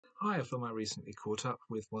Hi, a film I recently caught up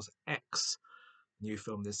with was X, a new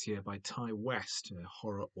film this year by Ty West, a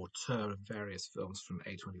horror auteur of various films from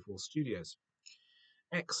A24 Studios.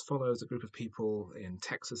 X follows a group of people in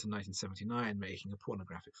Texas in 1979 making a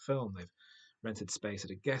pornographic film. They've rented space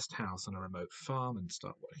at a guest house on a remote farm and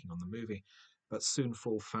start working on the movie, but soon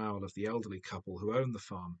fall foul of the elderly couple who own the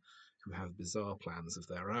farm, who have bizarre plans of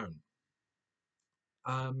their own.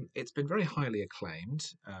 It's been very highly acclaimed,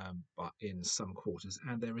 but in some quarters,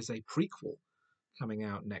 and there is a prequel coming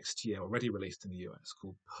out next year, already released in the US,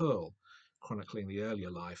 called Pearl, chronicling the earlier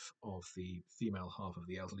life of the female half of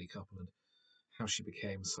the elderly couple and how she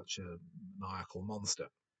became such a maniacal monster.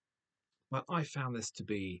 But I found this to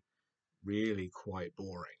be really quite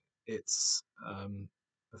boring. It's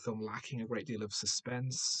a film lacking a great deal of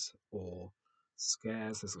suspense or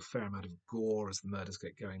scares. There's a fair amount of gore as the murders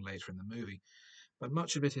get going later in the movie, but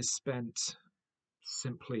much of it is spent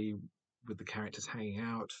simply with the characters hanging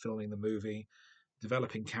out, filming the movie,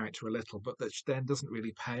 developing character a little, but that then doesn't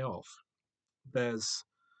really pay off. There's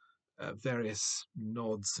various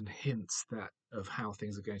nods and hints that of how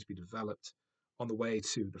things are going to be developed on the way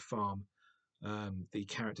to the farm. The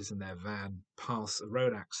characters in their van pass a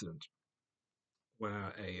road accident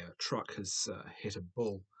where a truck has hit a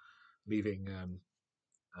bull, leaving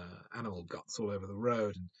animal guts all over the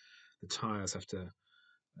road, and the tires have to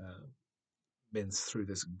uh, mince through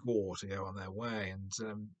this gore to go on their way, and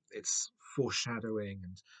it's foreshadowing.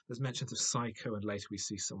 And there's mentions of Psycho, and later we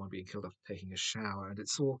see someone being killed after taking a shower, and it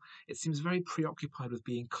seems very preoccupied with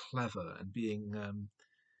being clever and being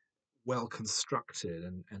well constructed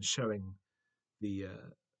and showing the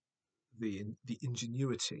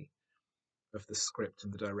ingenuity of the script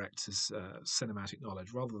and the director's cinematic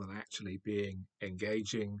knowledge, rather than actually being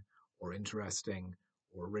engaging or interesting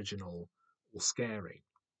or original or scary.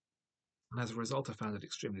 And as a result, I found it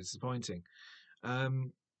extremely disappointing.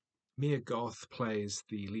 Um, Mia Goth plays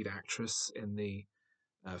the lead actress in the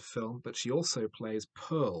film, but she also plays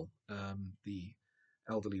Pearl, the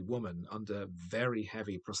elderly woman, under very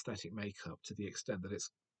heavy prosthetic makeup to the extent that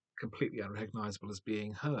it's completely unrecognizable as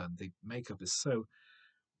being her. And the makeup is so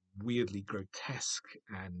weirdly grotesque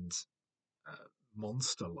and uh,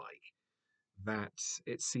 monster like that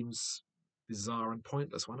it seems bizarre and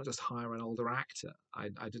pointless. Why not just hire an older actor? I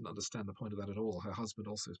didn't understand the point of that at all. Her husband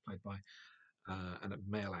also is played by a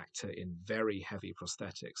male actor in very heavy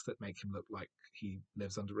prosthetics that make him look like he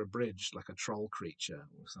lives under a bridge, like a troll creature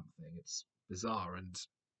or something. It's bizarre, and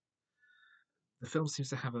the film seems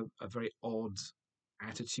to have a very odd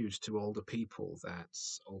attitude to older people. That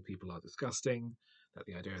old people are disgusting. That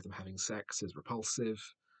the idea of them having sex is repulsive.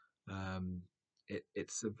 Um,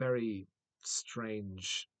 it's a very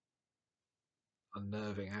strange,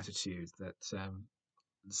 unnerving attitude that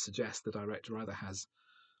suggests the director either has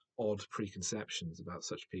odd preconceptions about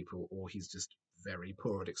such people, or he's just very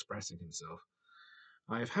poor at expressing himself.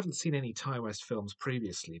 I haven't seen any Ty West films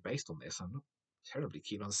previously based on this. I'm not terribly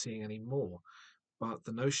keen on seeing any more. But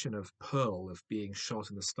the notion of Pearl, of being shot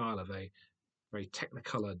in the style of a very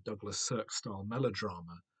technicolor Douglas Sirk style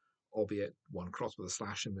melodrama, albeit one crossed with a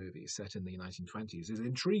slasher movie set in the 1920s, is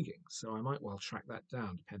intriguing. So I might well track that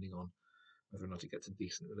down, depending on whether or not it gets a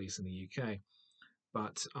decent release in the UK.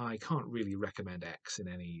 But I can't really recommend X in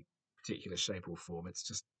any particular shape or form. It's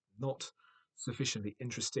just not sufficiently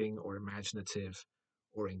interesting or imaginative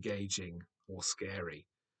or engaging or scary.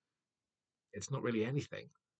 It's not really anything.